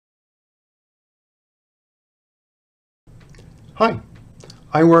Hi,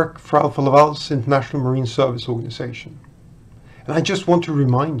 I work for Alfa Laval's International Marine Service Organization, and I just want to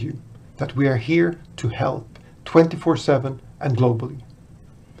remind you that we are here to help 24/7 and globally.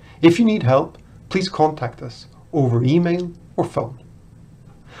 If you need help, please contact us over email or phone.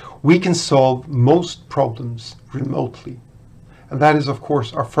 We can solve most problems remotely, and that is of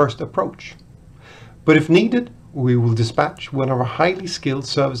course our first approach. But if needed, we will dispatch one of our highly skilled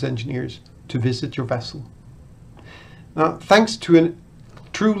service engineers to visit your vessel. Now, thanks to a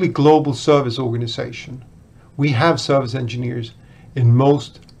truly global service organization, we have service engineers in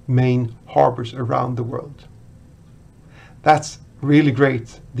most main harbors around the world. That's really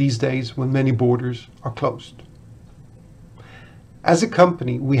great these days when many borders are closed. As a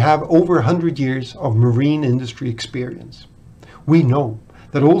company, we have over 100 years of marine industry experience. We know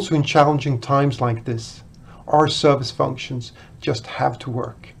that also in challenging times like this, our service functions just have to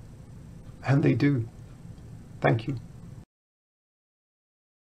work. And they do. Thank you.